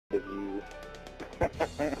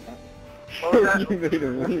What was that? You made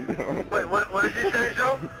him lean down. Wait, what did you say,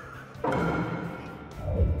 Joe?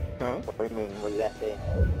 Huh? What do you mean? What did that say?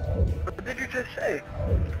 What did you just say?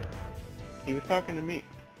 He was talking to me.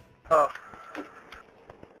 Oh.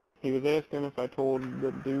 He was asking if I told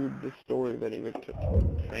the dude the story that he was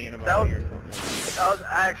saying That about was, me or something. that was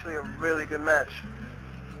actually a really good match.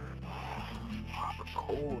 It's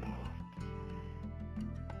cold.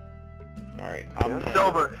 Alright, I'm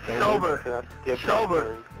Sober.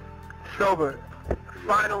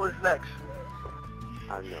 Final is next.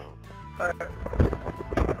 I know. Alright.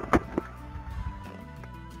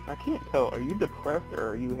 I can't tell. Are you depressed or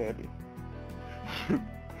are you happy?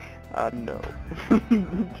 I know.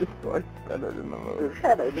 Just like better than the most. It's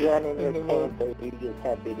kind of down in your pants, so you're just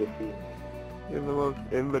happy to see me. In the most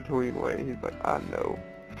in-between way. He's like, I know.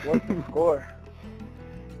 What's the score?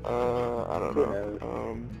 I don't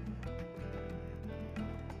know.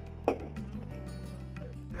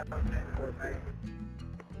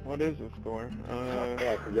 What is the score?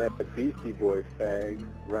 Yeah, because that's the Beastie Boys fag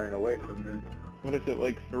running away from me. What is it,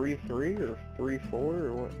 like 3-3 or 3-4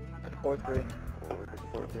 or what? 4-3.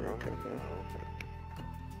 4-3, okay.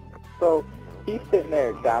 So, he's sitting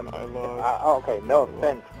there I lost. okay, no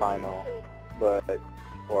offense, Final, but,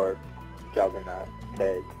 or Juggernaut,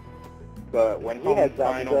 Ted. But when he had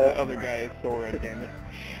Final, the Zabuza, other guy is Sora, damn it.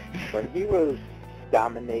 when he was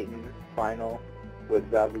dominating Final with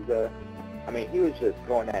Zabuza, I mean, he was just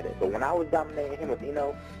going at it. But when I was dominating him with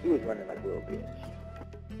Eno, he was running like a little bitch.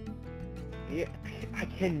 Yeah, I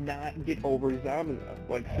cannot get over Zabuza.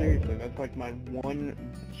 Like, seriously, that's like my one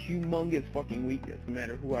humongous fucking weakness, no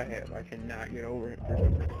matter who I have. I cannot get over it for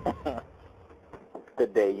some reason. The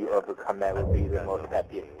day you overcome that would be the most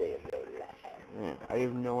happiest day of your life. Yeah, I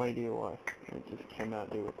have no idea why. I just cannot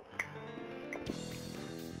do it.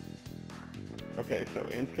 Okay, so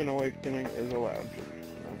instant awakening is allowed.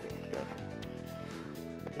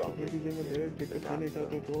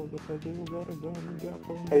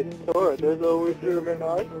 Hey, Sora, there's always room in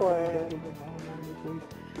our clan.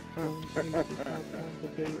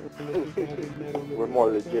 We're more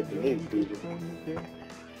legit than these people.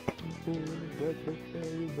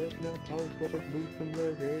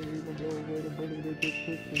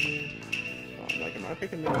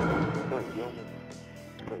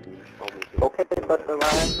 Okay, Buster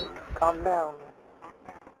Ryan, calm down.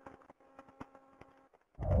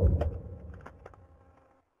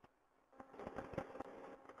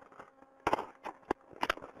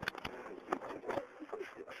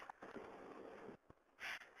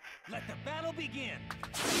 Let the battle begin!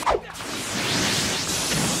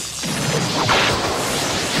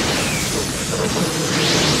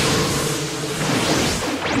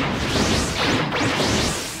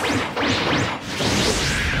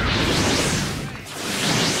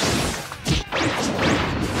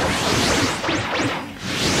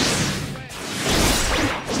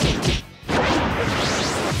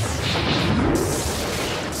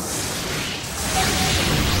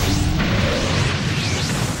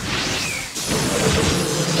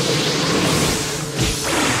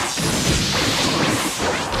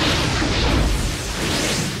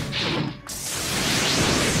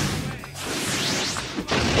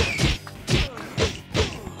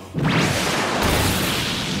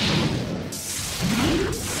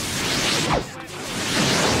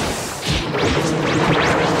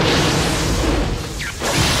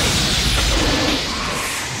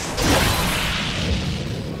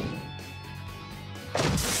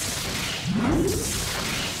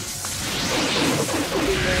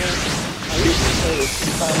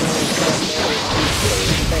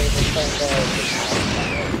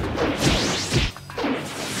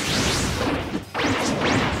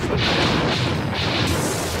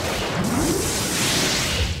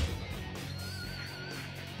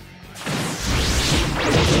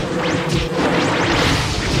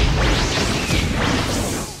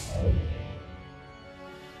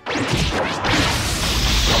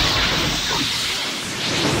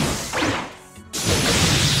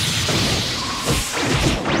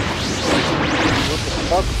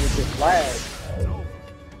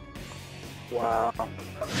 Wow.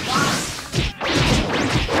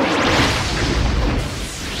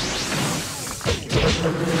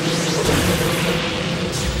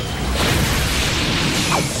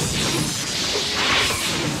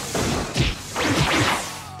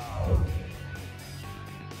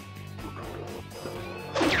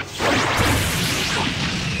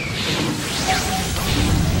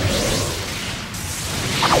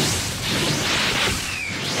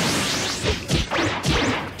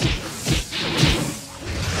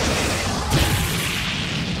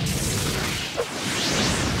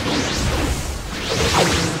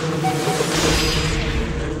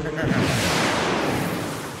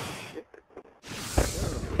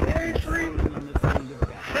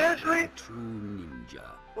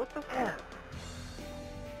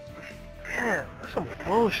 That's some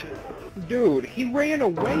bullshit. Dude, he ran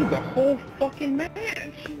away the whole fucking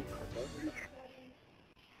match.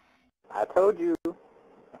 I told you.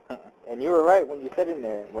 And you were right when you said in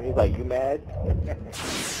there, when he's like, you mad?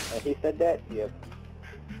 And he said that? Yep.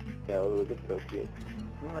 Yeah, it was associate.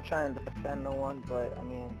 I'm not trying to defend no one, but I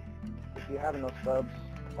mean, if you have no subs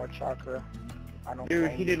or chakra, I don't. Dude,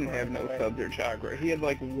 blame he you didn't for have running no away. subs or chakra. He had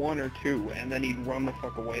like 1 or 2, and then he'd run the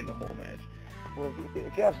fuck away the whole match. Well,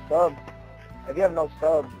 if you have subs, if you have no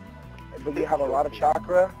subs, but you have a lot of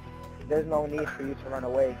chakra, there's no need for you to run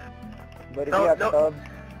away. But if you have subs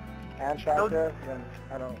and chakra, then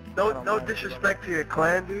I don't. No disrespect to your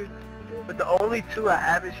clan, dude. But the only 2 I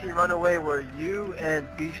haven't seen run away were you and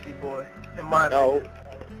Beastie Boy, in my opinion.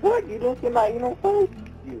 What? You don't see my first?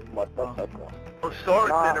 You motherfucker. Well, Soren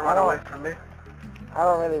Nah, didn't I run don't- away from me. I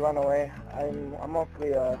don't really run away. I'm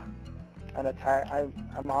mostly an attack.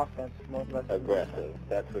 I'm offense, most less Aggressive.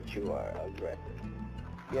 That's what you are. Aggressive.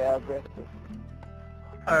 Yeah, aggressive.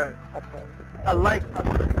 Alright. Okay. I like...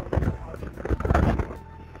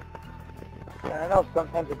 And I know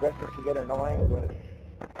sometimes aggressive can get annoying, but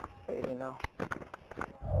you know.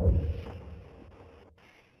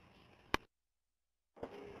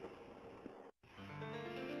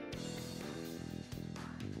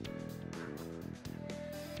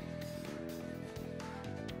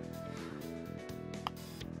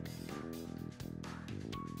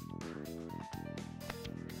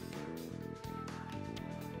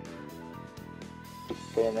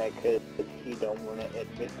 Saying that because he don't want to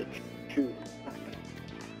admit the truth.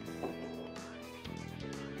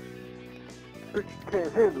 He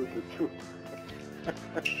can't handle the truth.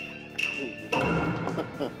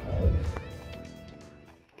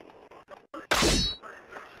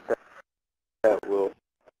 That Will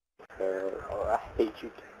Ferrell. Oh, I hate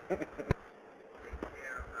you.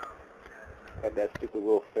 Got that stupid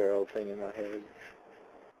Will Ferrell thing in my head.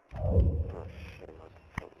 Oh shit, my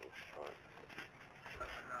phone is short.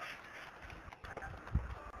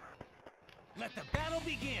 Let the battle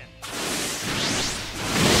begin.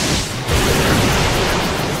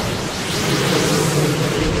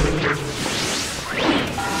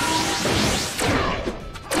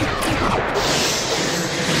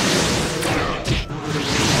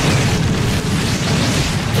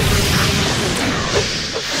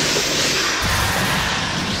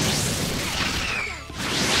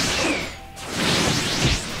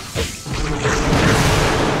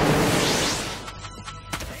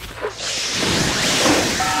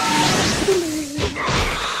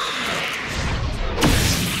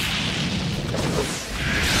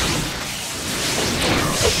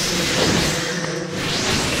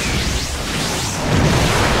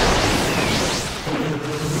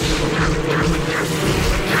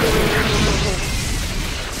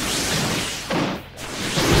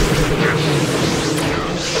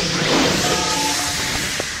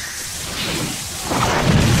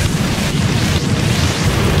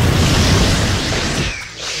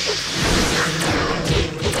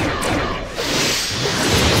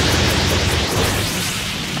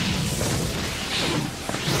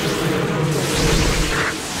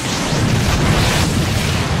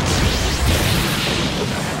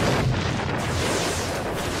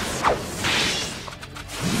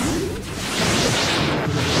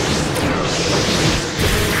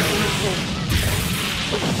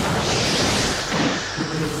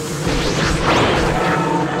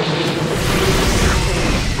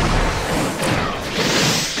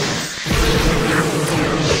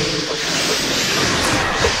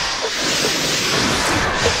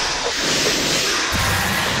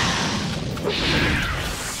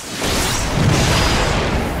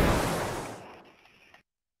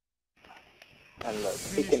 And look,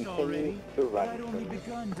 he continues to run from me.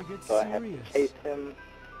 So I have to chase him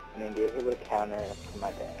and then get hit with a counter to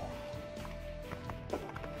my dad.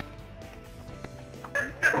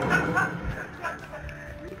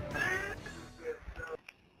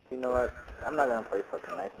 You know what? I'm not gonna play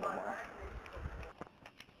fucking nice no more.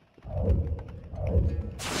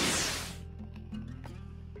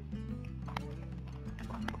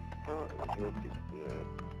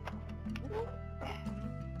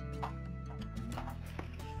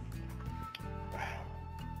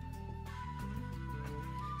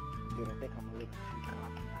 Dude, I think I'm a little too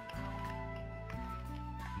cocky.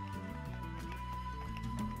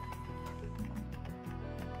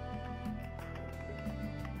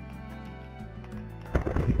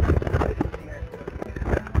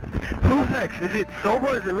 Who's next? Is it Soba or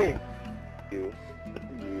is it me? You.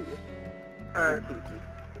 Alright.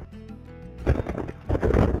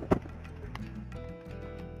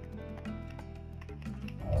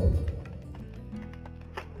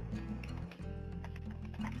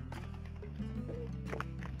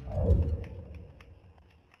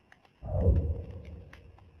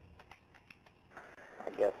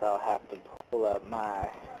 I'll have to pull up my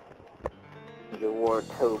War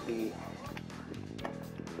Toby.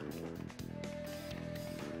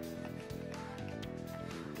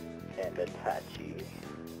 And Itachi.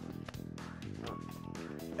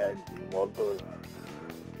 And Mother.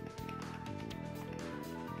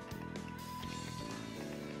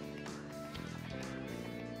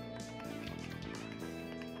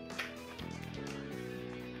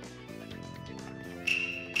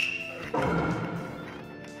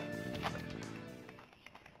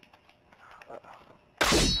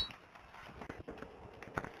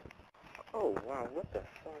 Oh wow, what the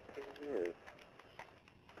fuck is this?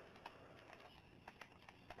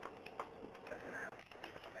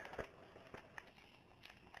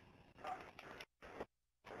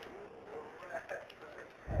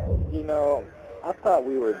 You know, I thought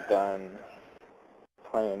we were done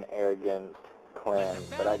playing arrogant clan,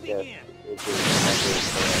 but I guess it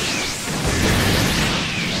just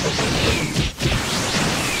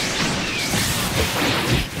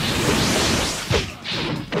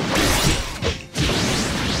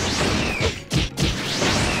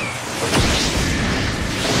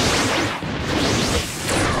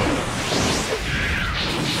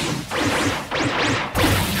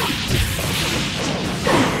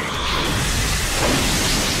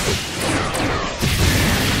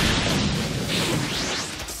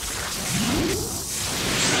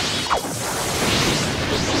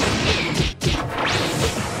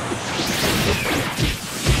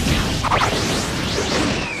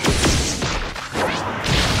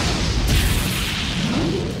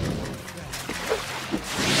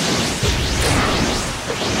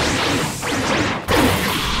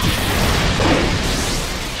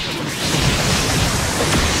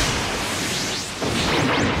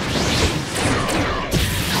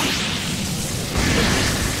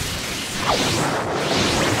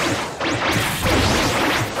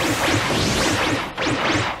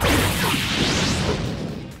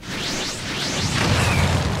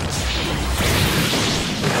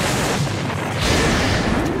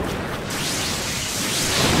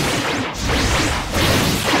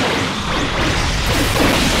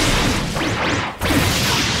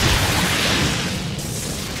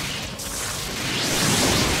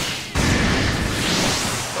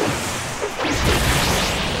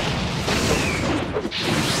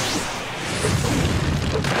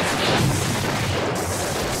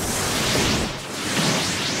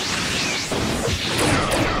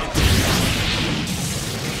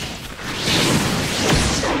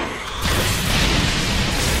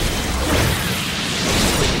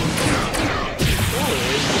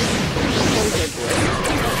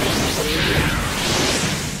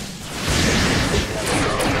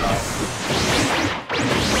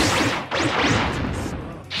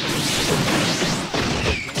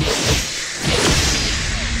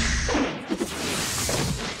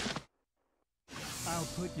I'll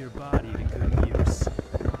put your body to good use.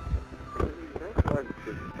 That's like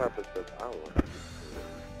the purpose of our.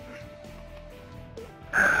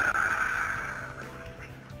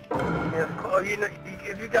 Yeah, of course, you know,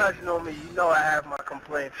 if you guys know me, you know I have my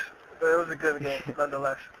complaints. But it was a good game,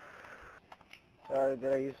 nonetheless. Sorry,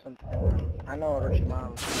 did I use something? I know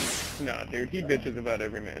Orochimaru. Nah, dude, he bitches about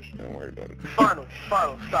every match. Don't worry about it. Final,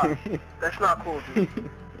 stop. That's not cool, dude.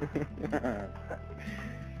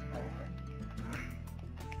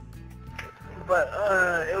 But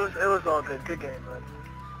it was all good. Good game, man.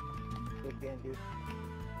 Good game, dude.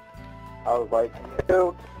 I was like,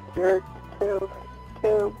 tilt, jerk, tilt,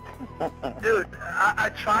 tilt. Dude, I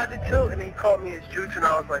tried to tilt and he caught me as jutsu and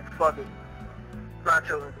I was like, fuck it. Not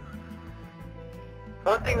tilting.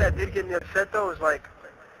 One thing that did get me upset though was like,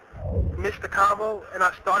 missed the combo and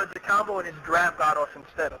I started the combo and his grab got off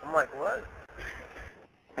instead. I'm like, what?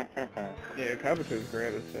 Yeah, Kabuto's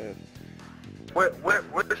grab is sad.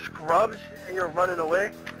 We're the scrubs and you're running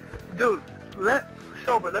away? Dude,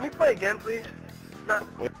 Sober, let me play again, please. Not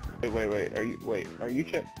Wait. Are you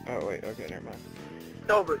check? Oh, wait. Okay, never mind.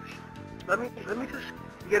 Sober, let me just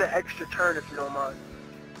get an extra turn if you don't mind.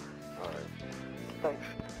 Alright. Thanks.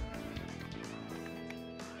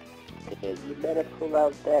 Yeah, you better pull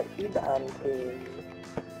out that Hidante.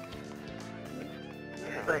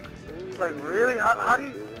 Like really? How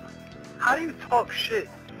do you talk shit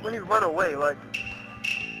when you run away? Like,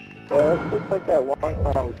 Well, it's just like that one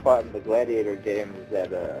time we fought in the Gladiator games that,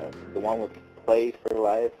 the one with Play for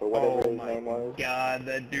Life or whatever his name was. Oh my god,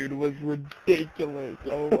 that dude was ridiculous.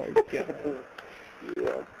 Oh my god.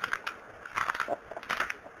 Yeah.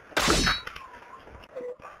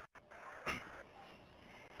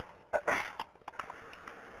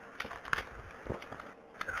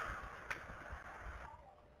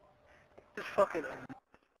 just fucking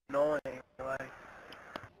annoying. Like,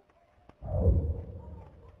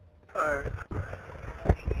 alright.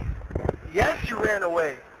 Yes, you ran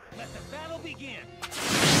away. Let the battle begin.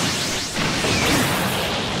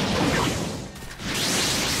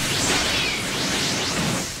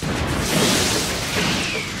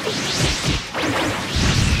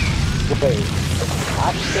 Wait,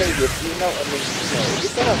 I'm saying if you know, I mean, you know,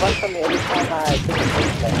 you're gonna run from me every time I take a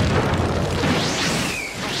footstep.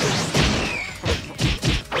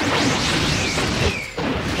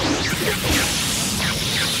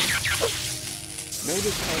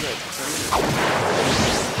 Notice how that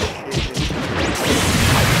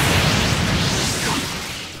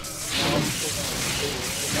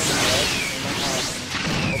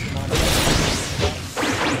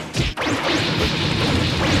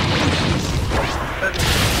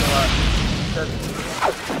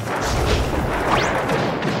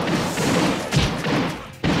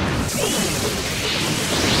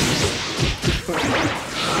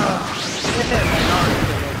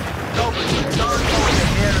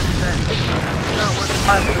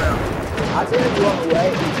I didn't run away.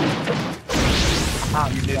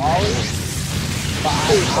 I'm sorry, but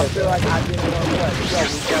I feel like I didn't run away. So we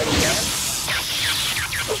start again.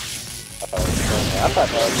 I thought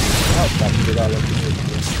that was about to get all of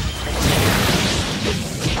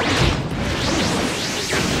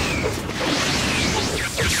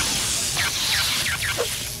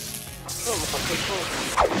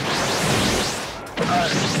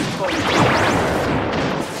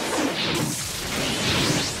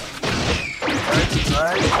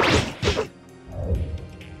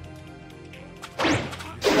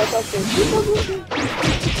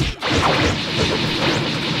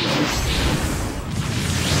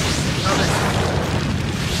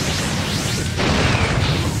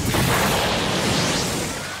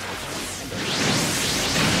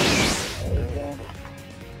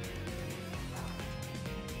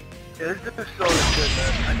Yeah, this dude's so good,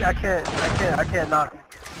 man. I can't knock him.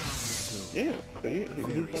 yeah,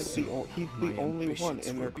 he's the only one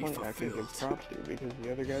in their clan I can give props to because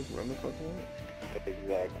the other guys run the fuck away.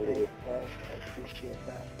 exactly. I appreciate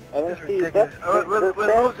that. And then That's see,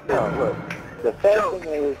 ridiculous. the sad thing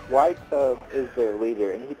is, White Tub is their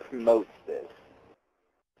leader, and he promotes this.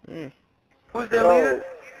 Mm. Who's their leader?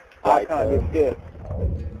 White Tub. Good.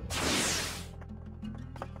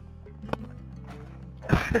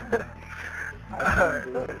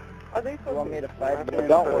 You want me to fight But again?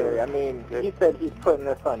 don't worry, I mean, he said he's putting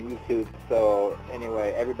this on YouTube, so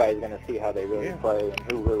anyway, everybody's gonna see how they really play and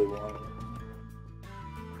who really won.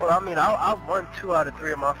 Well, I mean, I've won 2 out of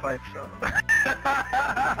 3 of my fights, so.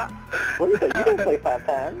 What do you say? You didn't play 5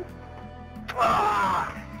 times?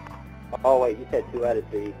 Ah, Oh wait, you said 2 out of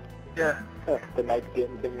 3. yeah. The night's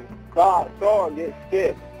getting to me. God, go get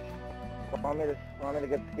skipped. Want me to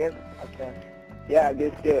get skipped? Okay. Yeah,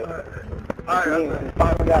 get skipped. Alright, You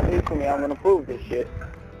finally got news for me. I'm gonna prove this shit.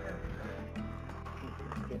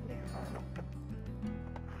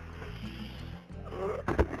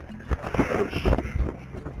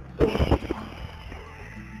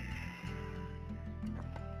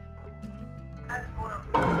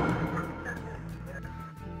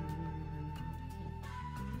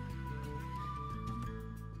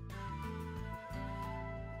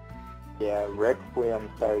 Yeah, Rex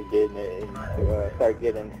Williams started getting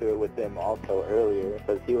into it with them also earlier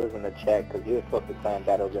because he was in the chat because he was supposed to clan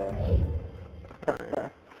battle them.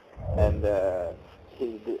 And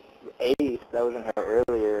Ace, that was in here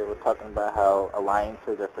earlier, was talking about how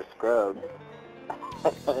alliances are for scrubs.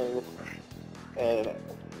 And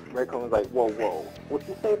Rex was like, whoa, what'd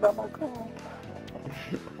you say about my clan?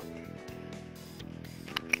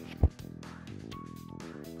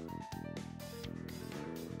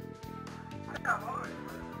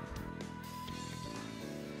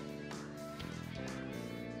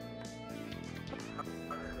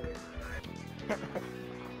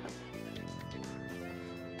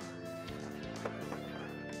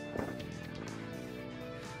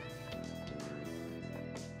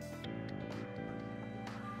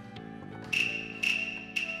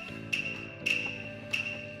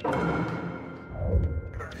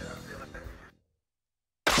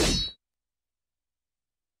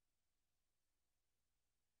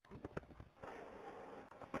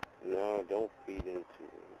 No, don't feed into it.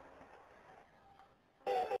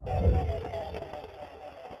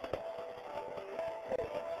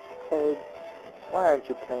 Hey, why aren't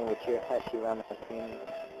you playing with your Hashirama team?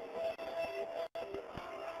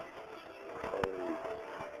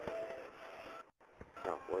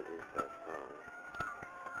 Oh, what is that song?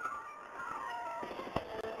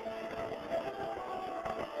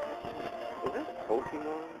 Is that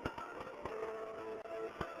Pokemon?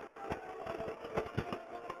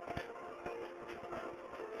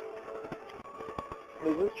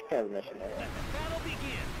 Leave this transmission there.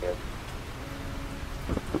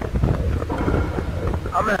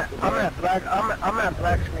 I'm at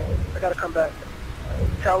black screen. I gotta come back.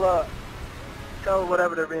 Tell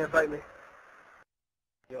whatever to reinvite me.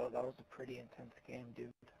 Yo, that was a pretty intense game,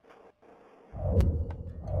 dude.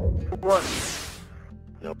 What?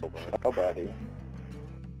 Nobody.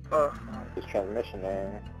 This transmission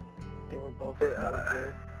there. They were both really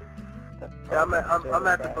good. Yeah, I'm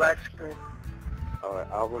at the black screen. Alright,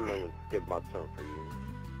 I'll remember to give my turn for you.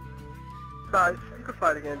 Nah, you can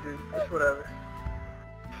fight again, dude. It's whatever.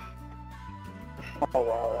 Oh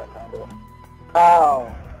wow, that's not good.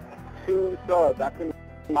 Oh, 2 subs. I couldn't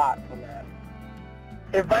block from that.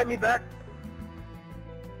 Invite me back.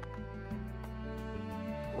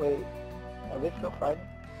 Wait, are they still fighting?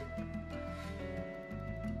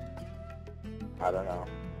 I don't know.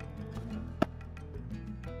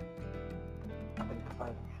 I think they're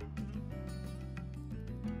fighting.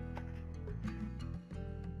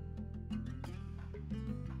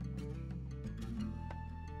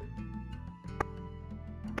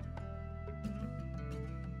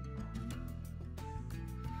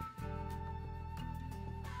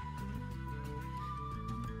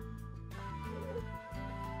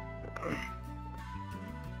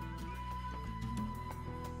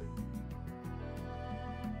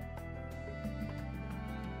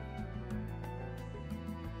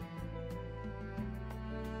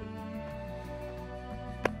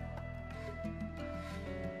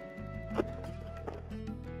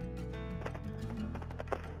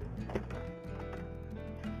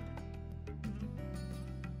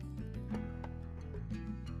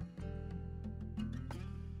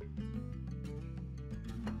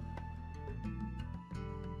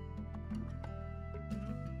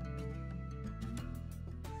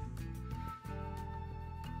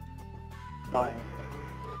 Fine.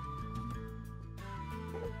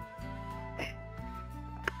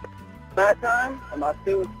 That time, am I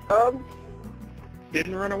still with subs?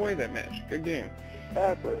 Didn't run away that match. Good game.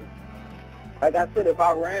 Exactly. Like I said, if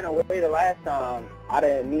I ran away the last time, I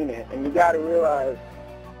didn't mean it. And you gotta realize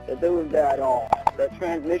that there was that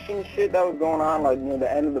transmission shit that was going on, like near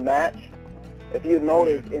the end of the match. If you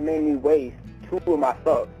noticed, it made me waste 2 of my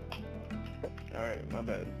subs. Alright, my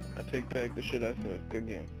bad. I take back the shit I said. Good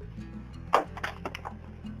game.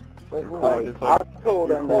 Wait, who? Like, I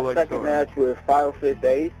told him that second match with Fire Fist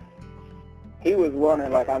Ace, he was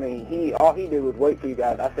running like, I mean, all he did was wait for you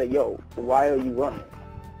guys. I said, yo, why are you running?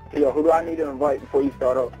 Yo, who do I need to invite before you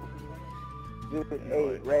start up? Dude,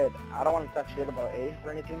 hey, Red, I don't want to talk shit about Ace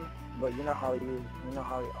or anything, but you know how he is. You know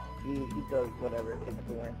how he does whatever it takes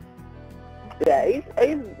to win. Yeah, Ace,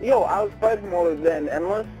 yo, I was fighting more than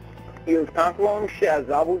Endless. He was conquering shit as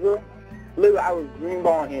Zabuza. Literally, I was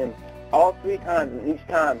greenballing him all 3 times, and each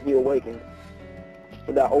time he awakened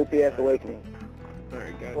with that OPS awakening.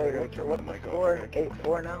 Alright, guys, Wait, I gotta turn what's my the mic off. score?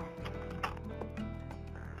 8-4 now?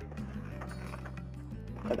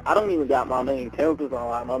 Like, I don't even got my main characters on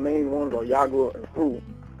line. My main ones are Yago and Fu.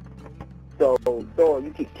 So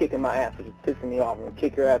you keep kicking my ass, which is pissing me off. I'm gonna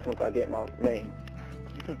kick your ass once I get my main.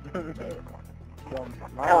 Yo,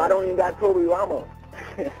 Hell, I don't even got Toby Rama.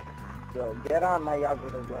 Yo, get on my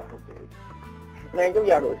Yago level, dude. Man, give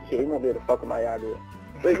Yago shit. He won't be able to fuck with my Yago.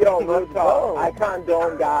 But yo, real talk, I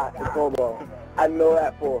condone got the Turbo. I know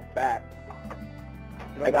that for a fact.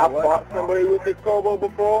 Like, I fought somebody with this Turbo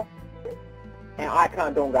before, and I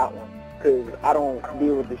condone got one. Because I don't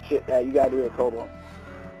deal with the shit that you gotta do with Turbo.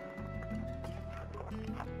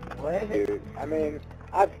 What? Dude, I mean,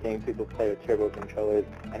 I've seen people play with turbo controllers,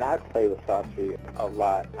 and I've played with Saucery a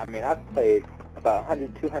lot. I mean, I've played about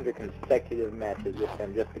 100, 200 consecutive matches with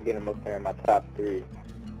him just to get him up there in my top 3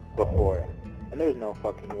 before. And there's no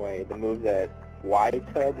fucking way the move that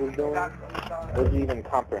Y-Tub was doing was even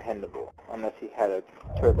comprehensible unless he had a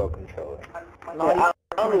turbo controller. No, I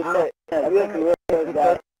understand. You have to realize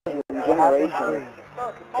that in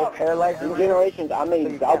generations, I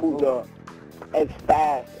made Zabuza as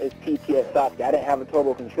fast as PTS Sasuke. I didn't have a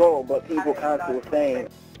turbo control, but people constantly were saying,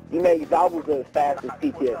 you made Zabuza as fast as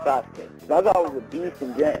PTS Sasuke. So I thought it was a beast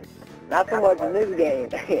in Gen. Not so much in this game,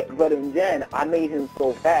 but in Gen, I made him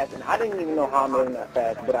so fast, and I didn't even know how I made him that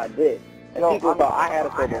fast, but I did. And people thought I had a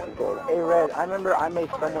turbo controller. Hey, Red, I remember I made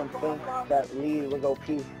someone think that Lee was OP,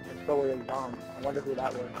 and so was Dom. I wonder who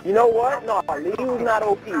that was. You know what? No, Lee was not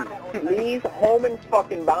OP. Lee's home and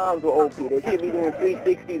fucking bombs were OP. They should be doing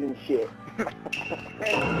 360s and shit.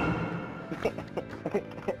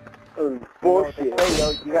 Bullshit. Hey,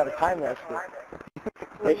 yo, you gotta time that shit.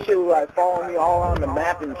 That shit was like following me all around the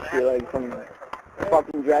map and shit, like some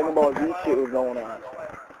fucking Dragon Ball Z shit was going on.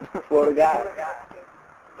 Swear to God.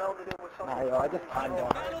 melded in with something. Nah, yo, I just timed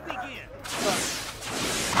out. Battle begin.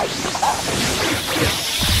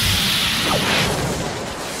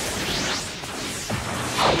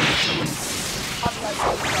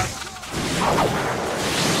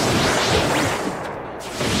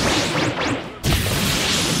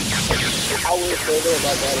 I will say that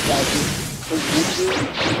about that about you. His YouTube,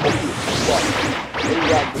 what? He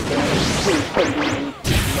got the game.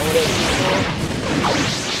 You know what that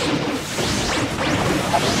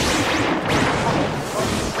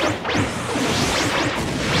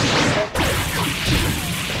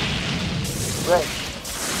Right.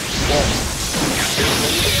 Yeah.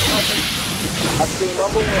 I see,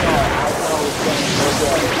 number one, I was saying,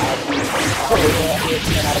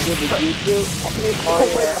 and I did the YouTube. Oh,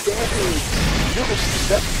 yeah. You can see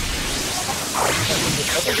that.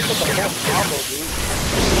 I think it's like a whole combo, dude.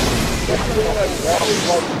 That's really like that.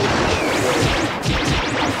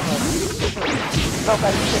 No,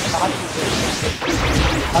 but it's just possible.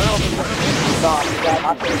 I don't know if it's not.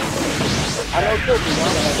 I know Kilby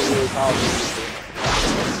One has a really powerful.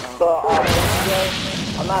 So,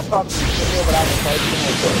 I'm not talking to you here, but I can tell you,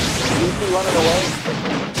 do you see running away?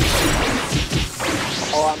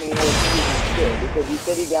 Oh, I mean, it's skill, because you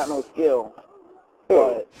said he got no skill.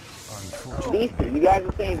 But, DC, you guys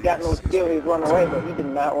are saying he's got no skill, he's running away, but he did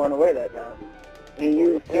not run away that time. He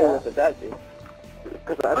used skill with the Dutchie.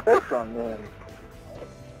 Because I said something, man.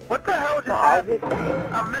 What the hell just happened?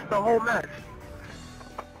 I missed the whole match.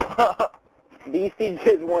 DC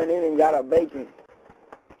just went in and got a bacon.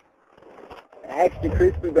 Extra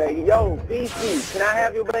crispy bacon. Yo, DC, can I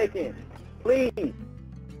have your bacon? Please.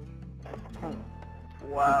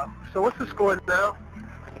 Wow. So what's the score now?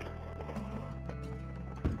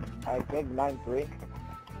 I think 9-3.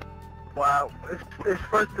 Wow. It's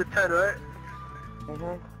first to 10, right?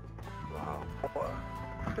 Mm-hmm. Wow. Wow.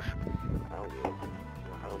 I don't know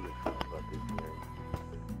about this game.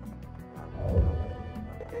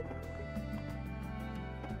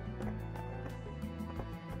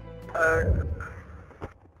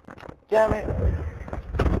 Damn it.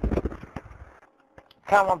 I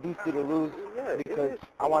kind of want DC to lose because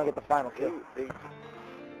I want to get the final kill.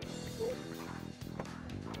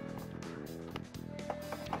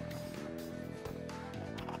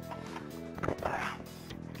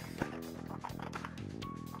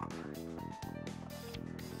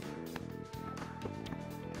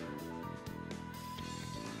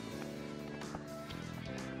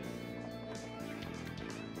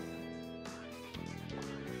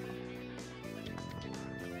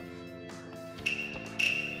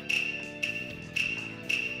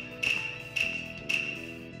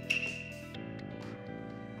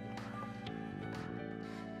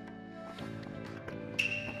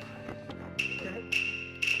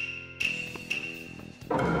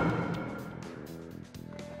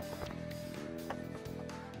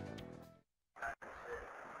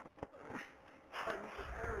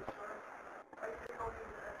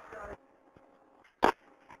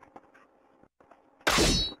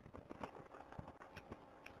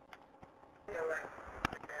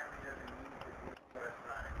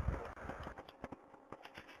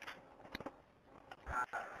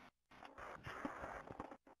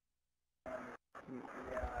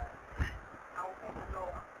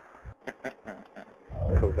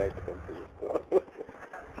 Go back to him for your stuff.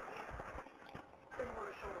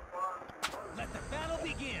 Let the battle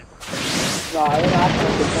begin. No, I think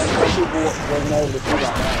some people wasn't able to do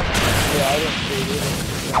that. Yeah, I didn't see it either.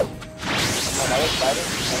 I was fighting.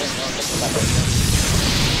 I didn't know anything about it.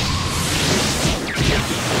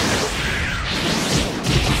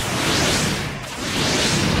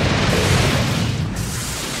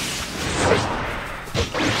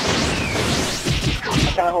 I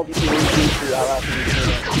kind of hope you can read these two out after you do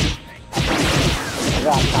that. I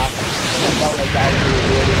got cocky. I felt like that was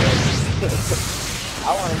really good. I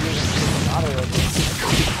want to use it out of it.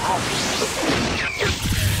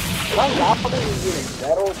 Sometimes I'll be getting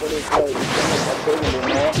better, but it's like, it's bigger than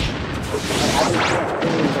that. I just can't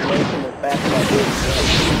see information as fast as I did.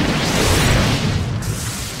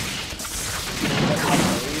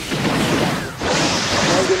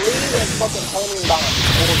 When you leave that fucking homing bomb,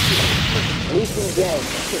 at least in game.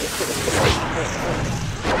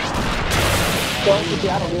 Don't you see,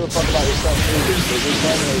 I don't give a fuck about your son too, because your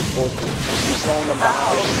family is fortunate. He's throwing them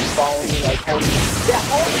out, he's following me like homing. Yeah,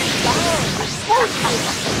 homing bomb!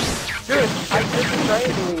 Dude, I did the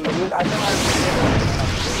crazy, dude. I know how to do it.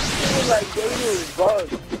 It was like gators, bugs.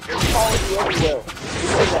 It was following me everywhere.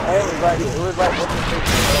 Because the air was right here. It was like, what's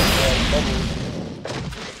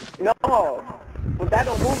the no, but that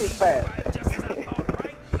don't move as fast.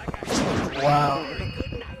 Wow.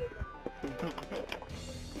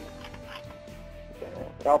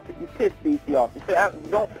 You piss BC off. You say,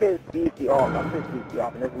 don't piss BC off. I piss BC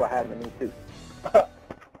off, and this is what happened to me too.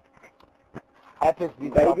 I pissed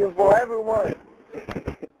BC off. Thank you for everyone.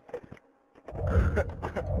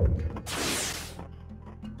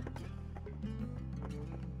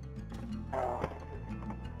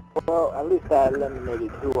 Well, at least I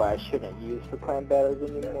eliminated who I shouldn't use for clan battles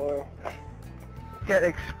anymore. Get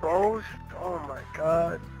exposed? Oh my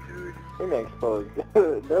god, dude. They're not exposed.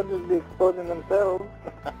 They'll just be exposing themselves.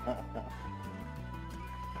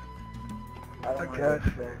 I guess.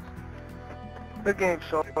 Good game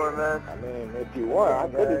so far, man. I mean, if you want, I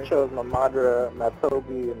could have chose my Madara, my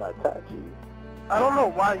Toby, and my Tachi. I don't know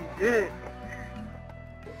why you did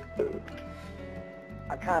it.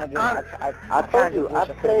 I kind of I told you, I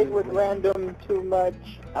played with random too much.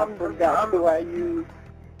 I forgot who I used.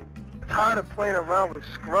 I'm tired of playing around with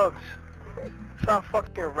scrubs. It's not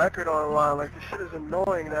fucking record online. Like, this shit is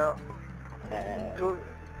annoying now. Dude,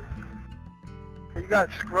 you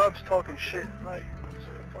got scrubs talking shit. Like, it's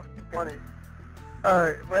fucking funny.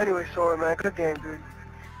 Alright, but anyway, sorry, man. Good game, dude.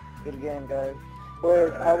 Good game, guys.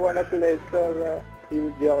 Well, I want to play Sora. He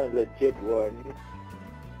was the only legit one.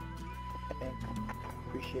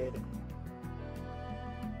 Appreciate it.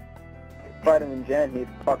 Fighting in Jan, he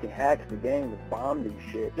fucking hacks the game with bombs and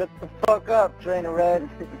shit. Shut the fuck up, Trainer Red.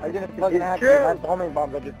 I didn't fucking hack true. it. My homing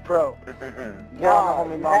bombs are just pro. Yeah,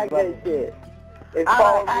 homing bombs level. Shit. It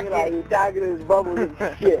followed me like he's tagging his bubbles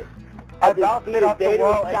and shit. I bounced it off the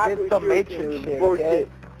wall and did some Matrix shit, bullshit.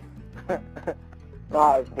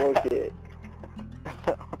 Nah, it's bullshit.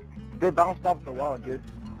 They bounced off the wall, dude.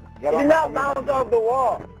 It did not bounce off the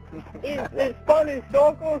wall. It spun in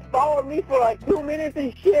circles, followed me for like 2 minutes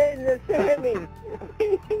and shit, and then hit me.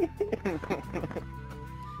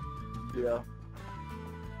 Yeah.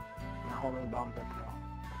 My homing bombs are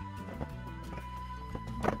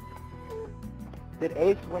pro. Did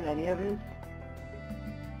Ace win any of his?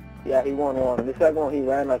 Yeah, he won one. The second one, he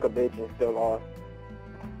ran like a bitch and still lost.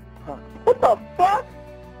 Huh. What the fuck?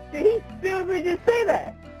 Did he seriously just say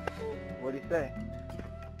that? What'd he say?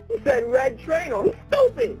 He said Red Trainer. He's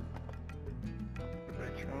stupid.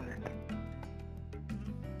 Red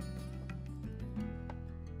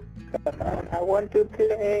Trainer. I want to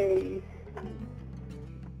play.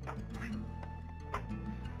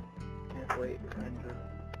 Can't wait, Rendra.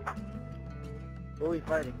 Who are we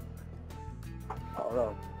fighting? I don't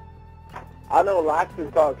know. I know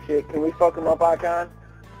Laxus talk shit. Can we fuck him up, Icon?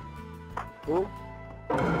 Who?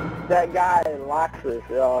 That guy in Laxus.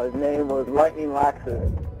 His name was Lightning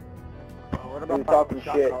Laxus. What He was about talking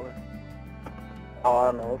shot shit. caller? Oh,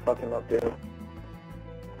 I don't know. We'll fuck him up, too.